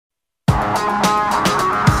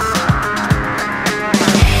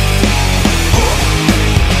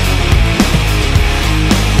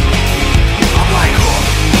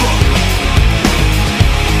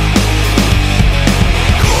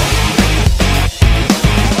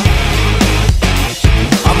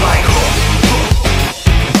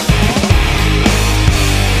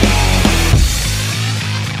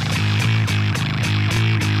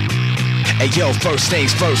Hey yo, first things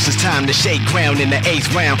first, it's time to shake ground in the 8th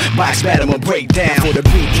round. Box battle and break down for the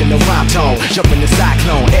beat and the rhyme tone. Jump in the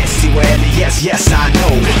cyclone, SC where the yes, I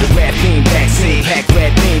know. The red beam backseat, pack red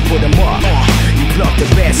beam, put them up. You pluck the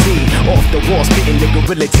bad seed off the wall, spitting the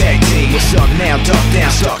gorilla tag team. What's up now, duck down,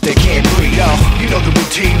 stuck, they can't breathe. Yo, you know the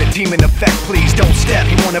routine, the demon effect, please don't step.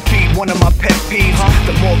 You wanna feed one of my pet peeves?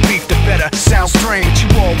 The more beef, the better. Sounds strange, you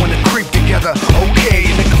all wanna creep together. Okay,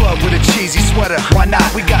 in the club with a cheesy sweater. Why not?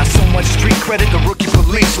 We got so much street credit, the rookie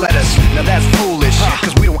police let us. Now that's foolish,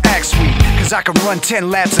 cause we don't act sweet. Cause I can run 10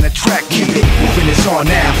 laps in a track. Keep it moving, it's on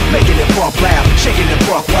now. Making it bump loud, shaking the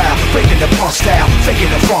buck wild. Breaking the punk style, faking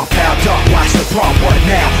the funk pow. Duck, watch the pump, what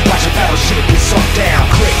now? Watch the battle shit get sunk down.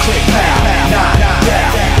 Click, click, pow, nah,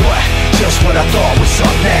 down. What? Just what I thought was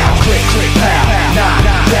up now. Click, click, pow, nah,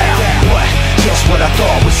 down. What? Just what I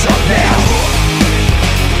thought was up now.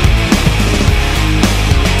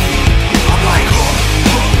 I'm like,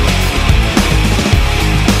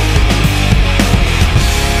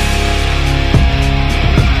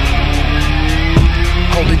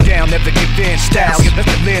 hold it down, never give in. Styles, get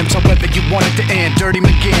the limbs on whether you want it to end. Dirty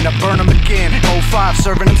McGinn, I burn them again. 05,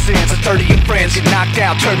 serving them sins. 30 of friends get knocked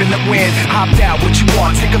out, turbulent wind. Hopped out, what you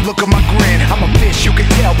want? Take a look at my grin. I'm a fish, you can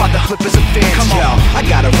tell by the flippers and fins. Come on, I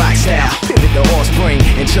got a rock style. Pivot the offspring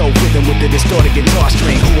and show rhythm with the distorted guitar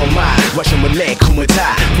string. Who am I? Russian Malay,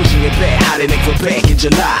 Kumata. Pushing it back, hotter than Quebec in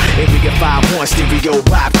July. Area 5-1, stereo,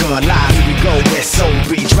 vibe gun live. Here we go, West Soul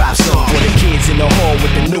beat drop song. For the kids in the hall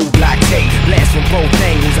with the new block tape. Blast from both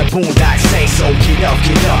angles, a boondock say. So get up,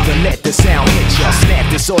 and let the sound hit ya. Snap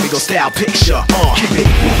this audio style picture. Keep it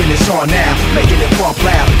moving, it's on now. Making it bump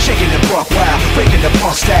loud, shaking the buck wild. Breaking the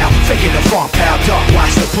punk style, faking the funk pow. Duck,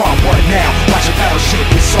 watch the pump, what now? Watch the battle shit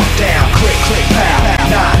get sunk down. Click, click, pow,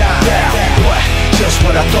 nah, down. What? Just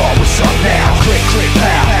what I thought was up now. Click, click,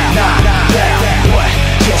 pow, nah, down. What?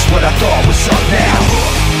 Just what I thought was up now.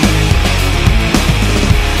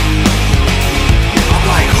 I'm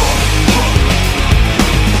like,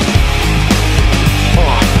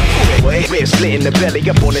 ribs splitting the belly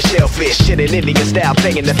up on the shellfish. Shitting Indian style,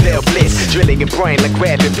 playing the fell blitz. Drilling your brain like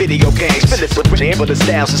grabbing video games. Fill it with but the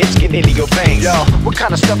styles, it's getting into your veins. Yo, what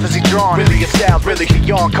kind of stuff is he drawing? Really a style, really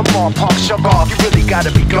beyond. Come on, punk, shove off. You really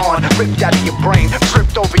gotta be gone. Ripped out of your brain,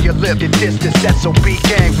 tripped over your lip. Your distance, SOB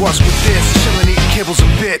gang. What's with this? Chillin', eating kibbles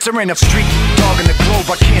and bits. There ain't a street dog in the globe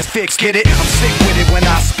I can't fix. Get it? I'm sick with it when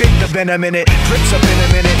I spit the venom in it. Drips up in a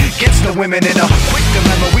minute, gets the women in a quick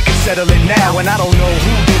dilemma. We can settle it now, and I don't know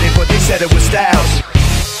who did it, but they said it was Styles.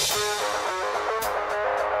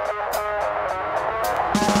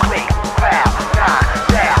 Click, pow, nah,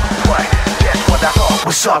 down. What? Guess what I thought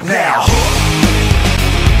was up now.